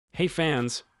Hey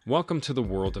fans, welcome to the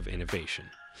world of innovation.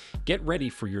 Get ready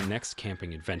for your next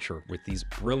camping adventure with these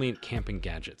brilliant camping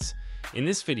gadgets. In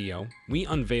this video, we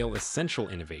unveil essential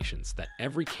innovations that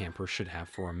every camper should have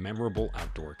for a memorable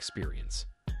outdoor experience.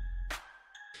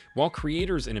 While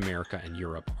creators in America and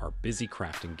Europe are busy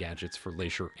crafting gadgets for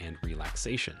leisure and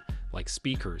relaxation, like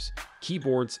speakers,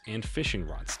 keyboards, and fishing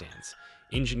rod stands,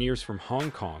 engineers from Hong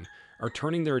Kong are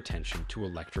turning their attention to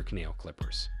electric nail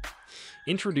clippers.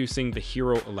 Introducing the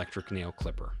Hero Electric Nail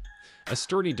Clipper, a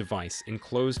sturdy device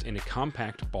enclosed in a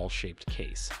compact ball-shaped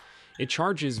case. It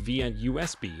charges via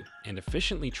USB and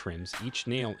efficiently trims each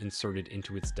nail inserted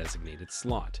into its designated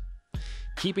slot.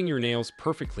 Keeping your nails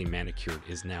perfectly manicured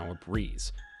is now a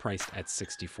breeze, priced at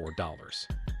 $64.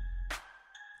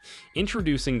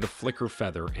 Introducing the Flicker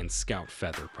Feather and Scout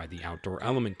Feather by the Outdoor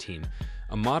Element team,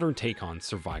 a modern take on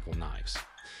survival knives.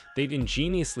 They've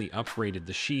ingeniously upgraded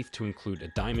the sheath to include a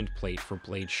diamond plate for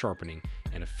blade sharpening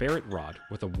and a ferret rod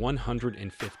with a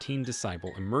 115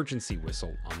 decibel emergency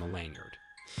whistle on the lanyard.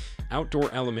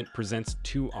 Outdoor Element presents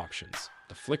two options: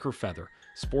 the Flicker Feather,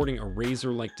 sporting a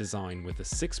razor-like design with a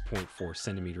 6.4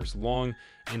 centimeters long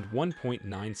and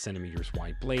 1.9 centimeters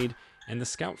wide blade, and the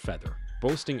Scout Feather,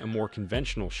 boasting a more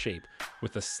conventional shape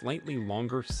with a slightly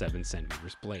longer 7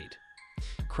 centimeters blade.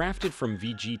 Crafted from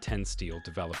VG10 steel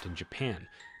developed in Japan,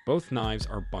 both knives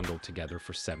are bundled together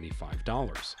for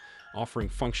 $75, offering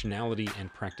functionality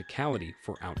and practicality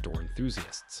for outdoor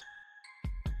enthusiasts.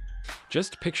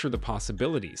 Just picture the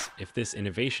possibilities if this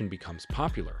innovation becomes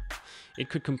popular. It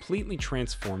could completely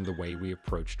transform the way we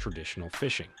approach traditional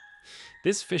fishing.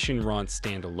 This fishing rod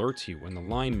stand alerts you when the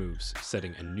line moves,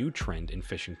 setting a new trend in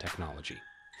fishing technology.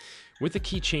 With a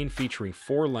keychain featuring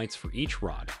 4 lights for each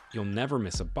rod, you'll never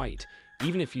miss a bite,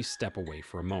 even if you step away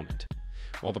for a moment.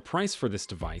 While the price for this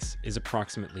device is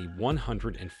approximately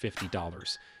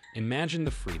 $150, imagine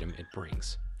the freedom it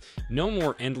brings. No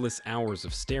more endless hours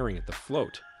of staring at the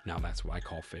float. Now that's what I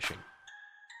call fishing.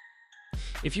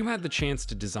 If you had the chance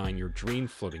to design your dream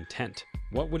floating tent,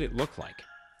 what would it look like?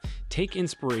 Take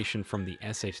inspiration from the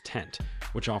S-Safe tent,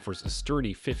 which offers a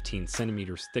sturdy 15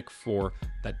 centimeters thick floor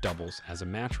that doubles as a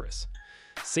mattress.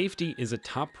 Safety is a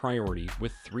top priority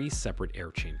with 3 separate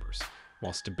air chambers,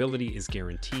 while stability is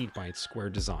guaranteed by its square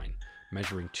design,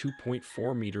 measuring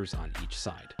 2.4 meters on each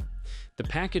side. The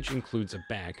package includes a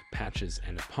bag, patches,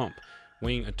 and a pump,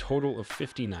 weighing a total of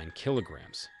 59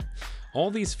 kilograms. All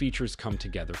these features come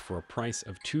together for a price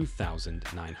of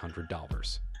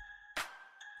 $2,900.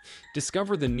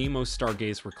 Discover the NEMO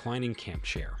Stargaze Reclining Camp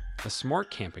Chair, a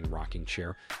smart camping rocking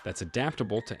chair that's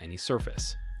adaptable to any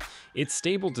surface. Its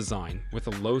stable design, with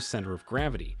a low center of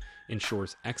gravity,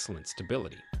 ensures excellent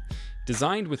stability.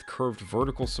 Designed with curved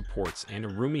vertical supports and a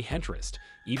roomy headrest,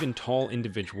 even tall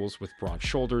individuals with broad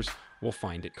shoulders will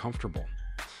find it comfortable.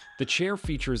 The chair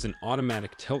features an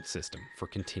automatic tilt system for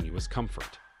continuous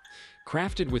comfort.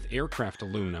 Crafted with aircraft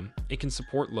aluminum, it can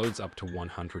support loads up to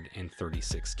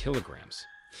 136 kilograms.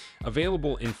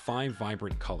 Available in 5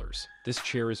 vibrant colors, this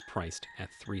chair is priced at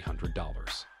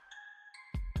 $300.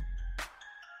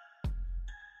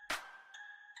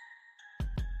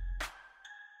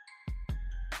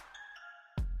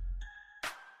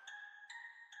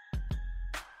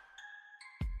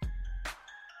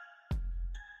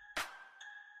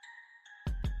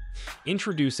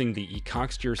 Introducing the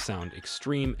Ecoxgear Sound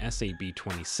Extreme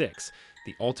SAB26,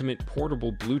 the ultimate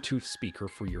portable Bluetooth speaker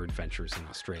for your adventures in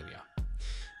Australia.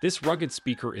 This rugged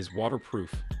speaker is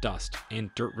waterproof, dust, and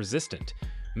dirt resistant,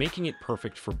 making it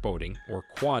perfect for boating or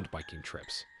quad biking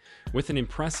trips. With an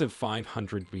impressive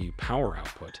 500 VU power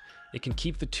output, it can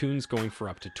keep the tunes going for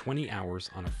up to 20 hours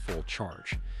on a full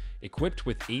charge. Equipped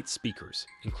with 8 speakers,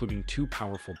 including 2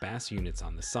 powerful bass units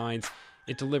on the sides,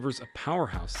 it delivers a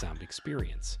powerhouse sound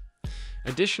experience.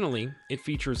 Additionally, it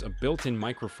features a built-in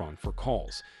microphone for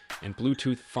calls and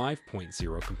Bluetooth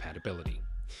 5.0 compatibility.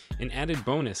 An added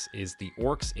bonus is the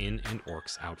Aux In and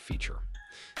Aux Out feature.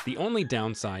 The only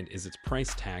downside is its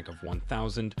price tag of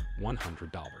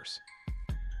 $1,100.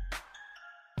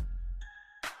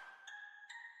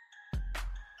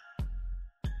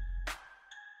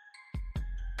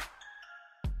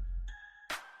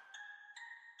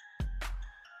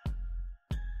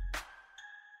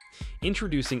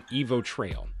 Introducing Evo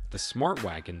Trail, the smart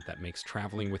wagon that makes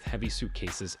traveling with heavy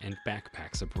suitcases and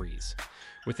backpacks a breeze.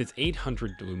 With its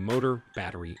 800 DLU motor,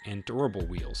 battery, and durable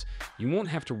wheels, you won't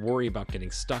have to worry about getting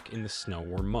stuck in the snow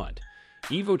or mud.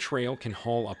 Evo Trail can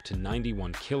haul up to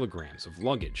 91 kilograms of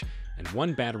luggage, and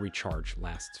one battery charge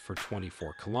lasts for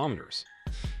 24 kilometers.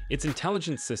 Its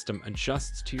intelligent system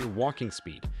adjusts to your walking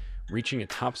speed, reaching a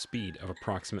top speed of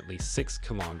approximately 6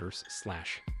 km/h.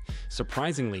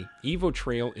 Surprisingly, Evo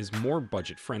Trail is more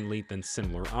budget-friendly than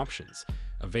similar options,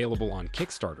 available on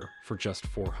Kickstarter for just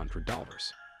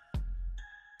 $400.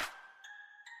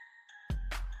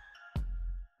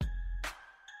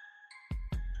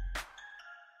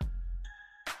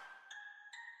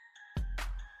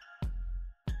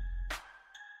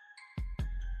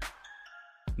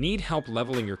 Need help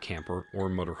leveling your camper or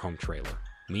motorhome trailer?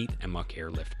 Meet Emuk Air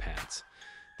Lift pads.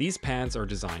 These pads are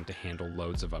designed to handle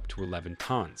loads of up to 11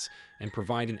 tons and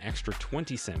provide an extra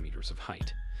 20 centimeters of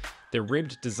height. Their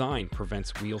ribbed design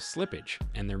prevents wheel slippage,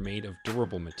 and they're made of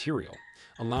durable material,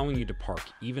 allowing you to park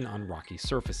even on rocky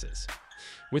surfaces.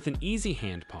 With an easy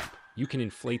hand pump, you can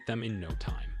inflate them in no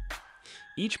time.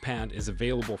 Each pad is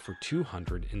available for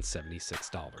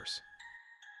 $276.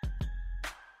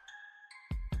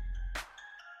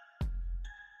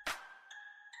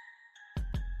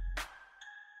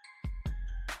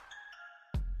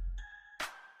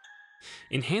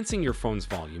 Enhancing your phone's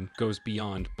volume goes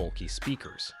beyond bulky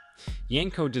speakers.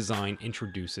 Yanko design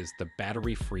introduces the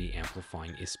battery-free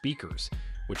amplifying iSpeakers,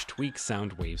 which tweak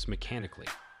sound waves mechanically.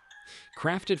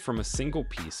 Crafted from a single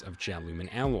piece of Jalumin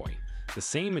alloy, the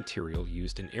same material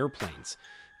used in airplanes,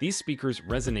 these speakers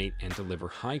resonate and deliver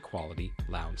high-quality,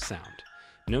 loud sound.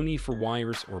 No need for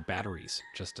wires or batteries,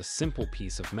 just a simple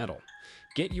piece of metal.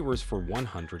 Get yours for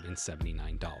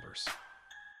 $179.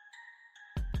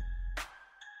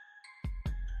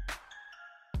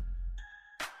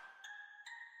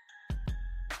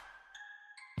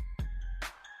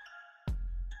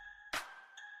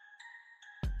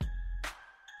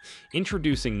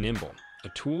 Introducing Nimble, a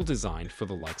tool designed for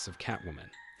the likes of Catwoman.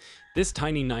 This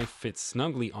tiny knife fits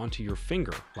snugly onto your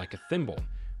finger like a thimble,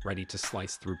 ready to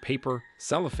slice through paper,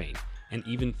 cellophane, and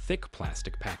even thick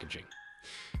plastic packaging.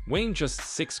 Weighing just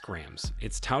 6 grams,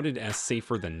 it's touted as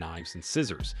safer than knives and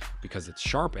scissors because its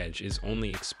sharp edge is only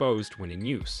exposed when in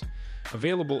use.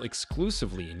 Available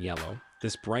exclusively in yellow,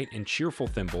 this bright and cheerful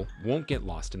thimble won't get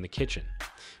lost in the kitchen.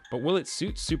 But will it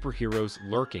suit superheroes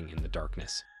lurking in the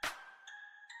darkness?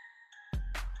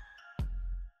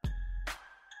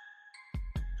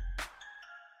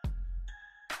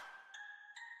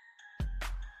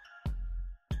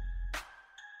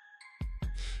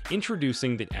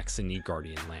 Introducing the Txi-D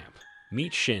Guardian Lamp.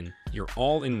 Meet Shin, your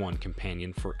all-in-one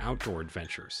companion for outdoor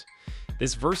adventures.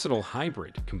 This versatile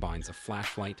hybrid combines a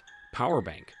flashlight, power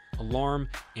bank, alarm,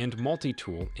 and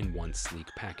multi-tool in one sleek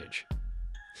package.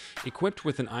 Equipped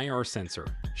with an IR sensor,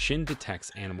 Shin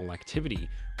detects animal activity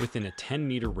within a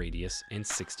 10-meter radius and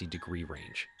 60-degree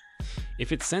range.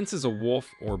 If it senses a wolf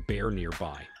or bear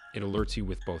nearby, it alerts you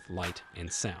with both light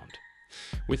and sound.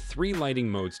 With 3 lighting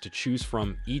modes to choose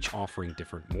from, each offering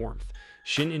different warmth,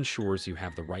 Shin ensures you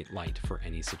have the right light for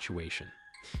any situation.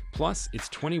 Plus, its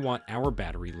 20-watt-hour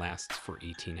battery lasts for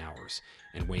 18 hours,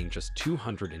 and weighing just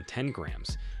 210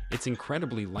 grams, it's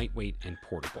incredibly lightweight and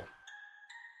portable.